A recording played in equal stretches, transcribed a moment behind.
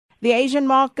the Asian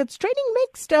markets trading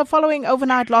mixed following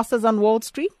overnight losses on Wall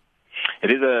Street?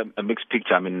 It is a mixed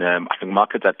picture. I think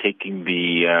markets are taking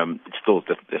the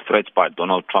threats by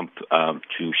Donald Trump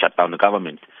to shut down the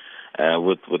government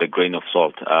with a grain of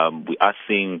salt. We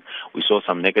saw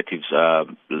some negatives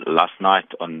last night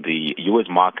on the U.S.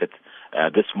 market.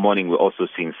 This morning we're also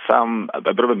seeing a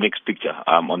bit of a mixed picture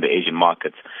on the Asian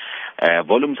markets.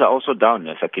 Volumes are also down,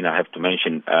 Sakina, I have to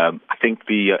mention. I think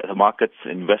the markets,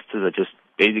 investors are just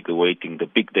basically waiting. The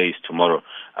big day is tomorrow.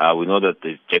 We know that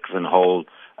the Jackson Hole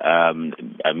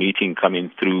a meeting coming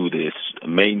through, this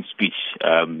main speech.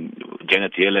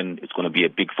 Janet Yellen is going to be a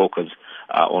big focus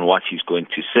on what she's going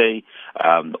to say.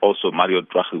 Also, Mario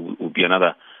Draghi will be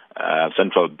another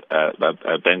central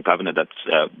bank governor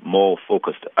that's more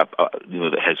focused.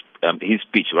 Has his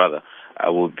speech rather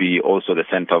will be also the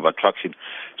center of attraction.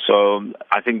 So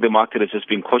I think the market has just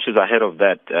been cautious ahead of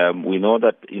that. We know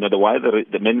that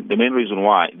the main reason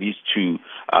why these two,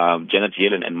 Janet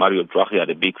Yellen and Mario Draghi, are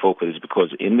the big focus is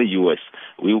because in the U.S.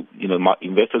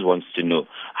 investors want to know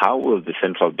how will the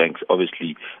central banks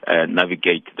obviously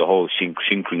navigate the whole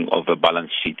shrinking of a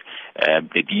balance sheet.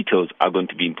 The details are going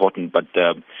to be important, but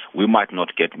we might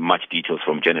not get much details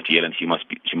from Janet Yellen.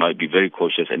 She might be very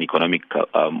cautious and economic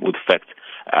with facts.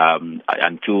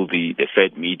 Until the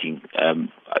Fed meeting,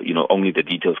 only the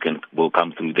details will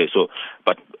come through there. So,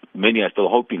 but many are still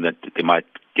hoping that they might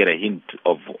get a hint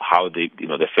of how the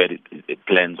Fed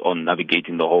plans on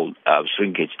navigating the whole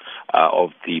shrinkage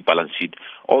of the balance sheet.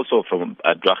 Also, from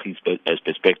Draghi's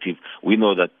perspective, we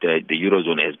know that the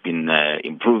Eurozone has been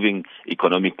improving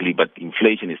economically, but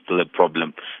inflation is still a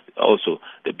problem. Also,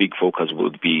 the big focus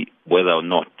would be whether or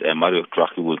not Mario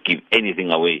Draghi will give anything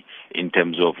away in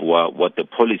terms of what the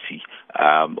policy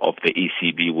of the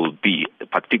ECB will be,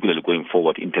 particularly going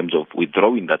forward in terms of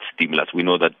withdrawing that stimulus. We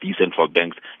know that these central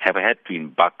banks have had to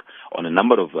embark on a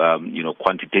number of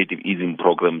quantitative easing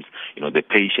programs. The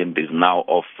patient is now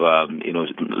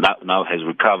now has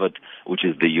recovered, which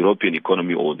is the European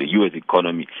economy or the U.S.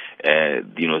 economy.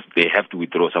 They have to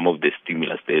withdraw some of the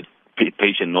stimulus. The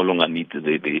patient no longer needs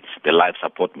the life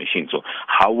support machine. So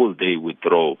how will they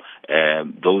withdraw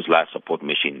those life support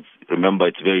machines? Remember,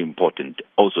 it's very important.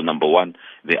 Also, number one,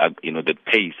 the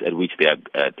pace at which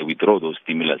they withdraw those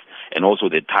stimulus, and also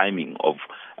the timing of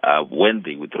when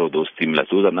they withdraw those stimulus.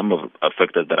 Those are a number of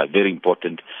factors that are very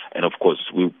important. And of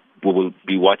course, we will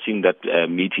be watching that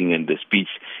meeting and the speech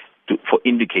for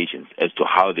indications as to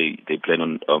how they plan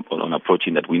on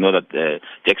approaching that. We know that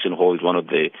Jackson Hole is one of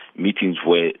the meetings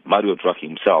where Mario Draghi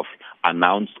himself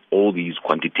announced all these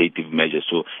quantitative measures.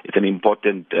 So it's an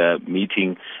important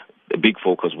meeting. The big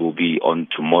focus will be on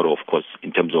tomorrow, of course,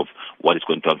 in terms of what is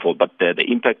going to unfold. But the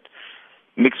impact,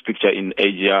 mixed picture in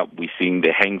Asia. We're seeing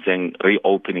the Hang Seng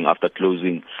reopening after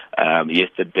closing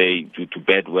yesterday due to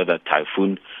bad weather,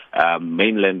 typhoon.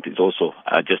 Mainland is also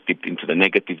just dipped into the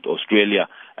negative. Australia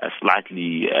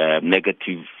slightly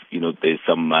negative. There's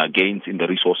some gains in the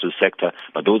resources sector,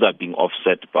 but those are being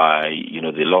offset by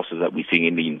the losses that we're seeing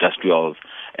in the industrials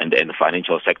and the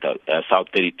financial sector. South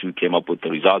 32 came up with the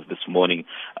results this morning,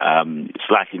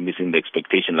 slightly missing the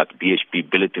expectation, like BHP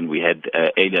Billiton we had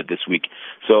earlier this week.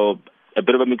 So a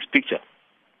bit of a mixed picture.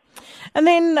 And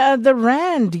then the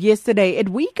Rand yesterday, it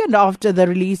weakened after the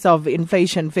release of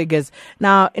inflation figures.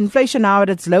 Now, inflation now at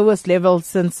its lowest level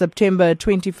since September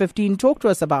 2015. Talk to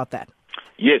us about that.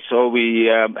 Yes, so we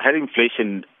had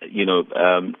inflation,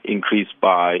 increase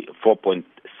by 4.6%.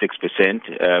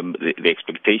 The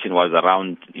expectation was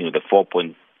around, the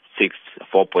 4.6,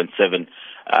 4.7.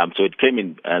 So it came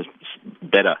in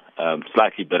better,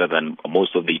 slightly better than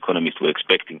most of the economists were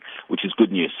expecting, which is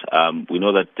good news. We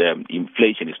know that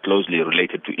inflation is closely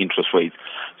related to interest rates.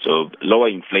 So lower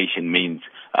inflation means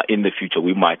in the future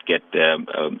we might get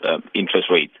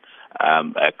interest rate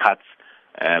cuts.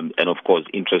 And of course,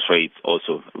 interest rates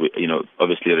also,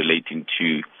 obviously relating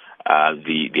to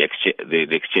the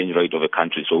exchange rate of a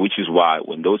country. So which is why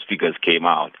when those figures came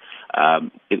out,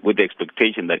 with the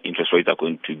expectation that interest rates are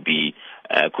going to be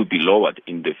could be lowered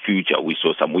in the future, we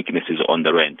saw some weaknesses on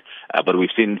the rand. But we've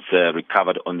since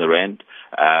recovered on the rand.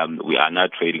 We are now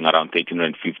trading around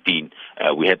 13.15.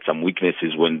 We had some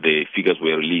weaknesses when the figures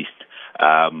were released,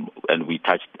 and we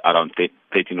touched around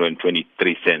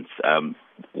 13.23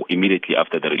 immediately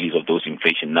after the release of those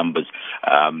inflation numbers.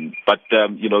 But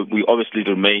we obviously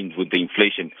remained with the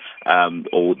inflation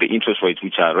or the interest rates,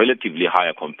 which are relatively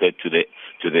higher compared to the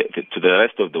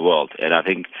rest of the world. And I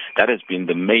think that has been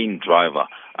the main driver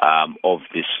of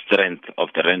the strength of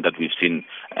the rand that we've seen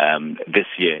this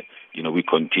year. we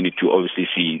continue to obviously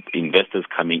see investors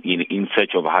coming in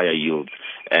search of higher yields.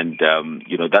 And,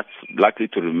 that's likely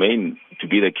to remain to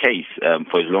be the case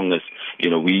for as long as,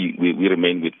 we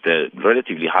remain with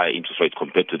relatively high interest rates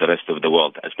compared to the rest of the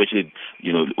world, especially,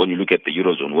 when you look at the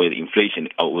Eurozone, where the inflation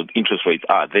or interest rates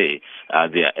are there,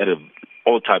 they are at an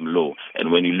all-time low.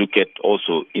 And when you look at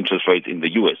also interest rates in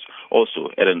the U.S., also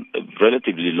at a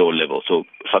relatively low level. So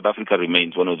South Africa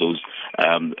remains one of those,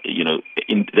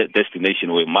 in the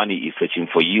destination where money is searching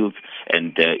for yields,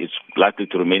 and it's likely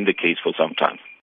to remain the case for some time.